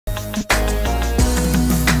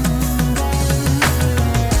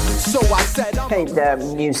Okay, the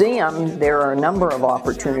museum, there are a number of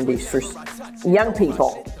opportunities for young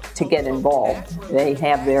people to get involved. They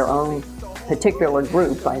have their own particular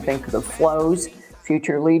group. I think the Flows,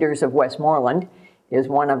 Future Leaders of Westmoreland, is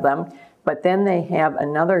one of them. But then they have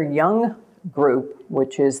another young group,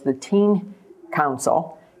 which is the Teen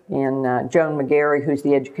Council, and Joan McGarry, who's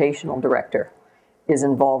the educational director, is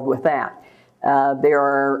involved with that. There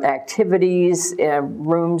are activities,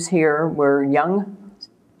 rooms here where young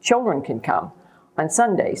children can come on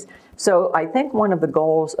Sundays. So I think one of the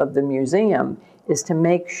goals of the museum is to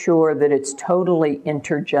make sure that it's totally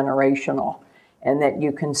intergenerational and that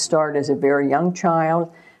you can start as a very young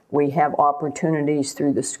child. We have opportunities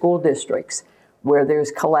through the school districts where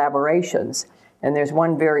there's collaborations. And there's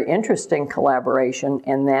one very interesting collaboration,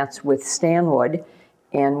 and that's with Stanwood.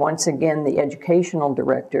 And once again, the educational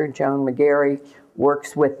director, Joan McGarry,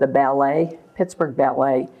 works with the ballet, Pittsburgh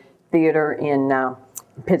Ballet Theater in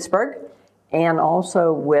Pittsburgh, and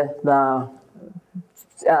also with the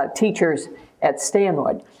teachers at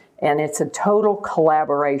Stanwood. And it's a total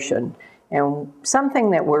collaboration. And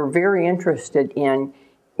something that we're very interested in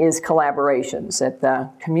is collaborations. At the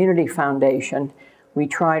Community Foundation, we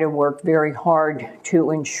try to work very hard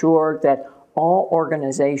to ensure that all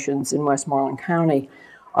organizations in Westmoreland County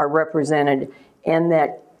are represented, and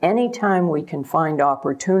that anytime we can find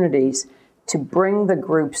opportunities to bring the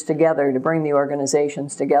groups together, to bring the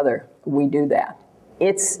organizations together, we do that.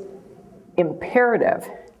 It's imperative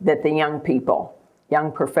that the young people,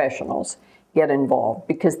 young professionals, get involved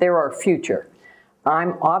because they're our future.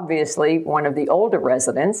 I'm obviously one of the older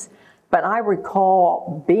residents, but I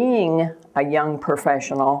recall being a young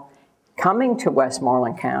professional coming to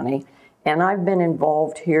Westmoreland County, and I've been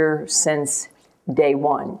involved here since day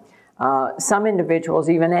one. Some individuals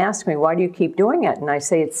even ask me, why do you keep doing it? And I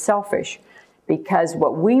say it's selfish, because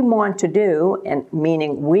what we want to do, and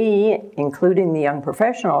meaning we, including the young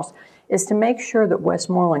professionals, is to make sure that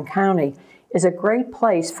Westmoreland County is a great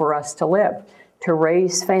place for us to live, to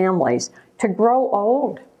raise families, to grow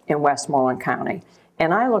old in Westmoreland County.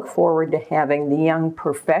 And I look forward to having the young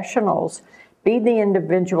professionals be the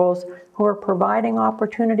individuals who are providing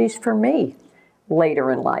opportunities for me later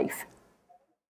in life.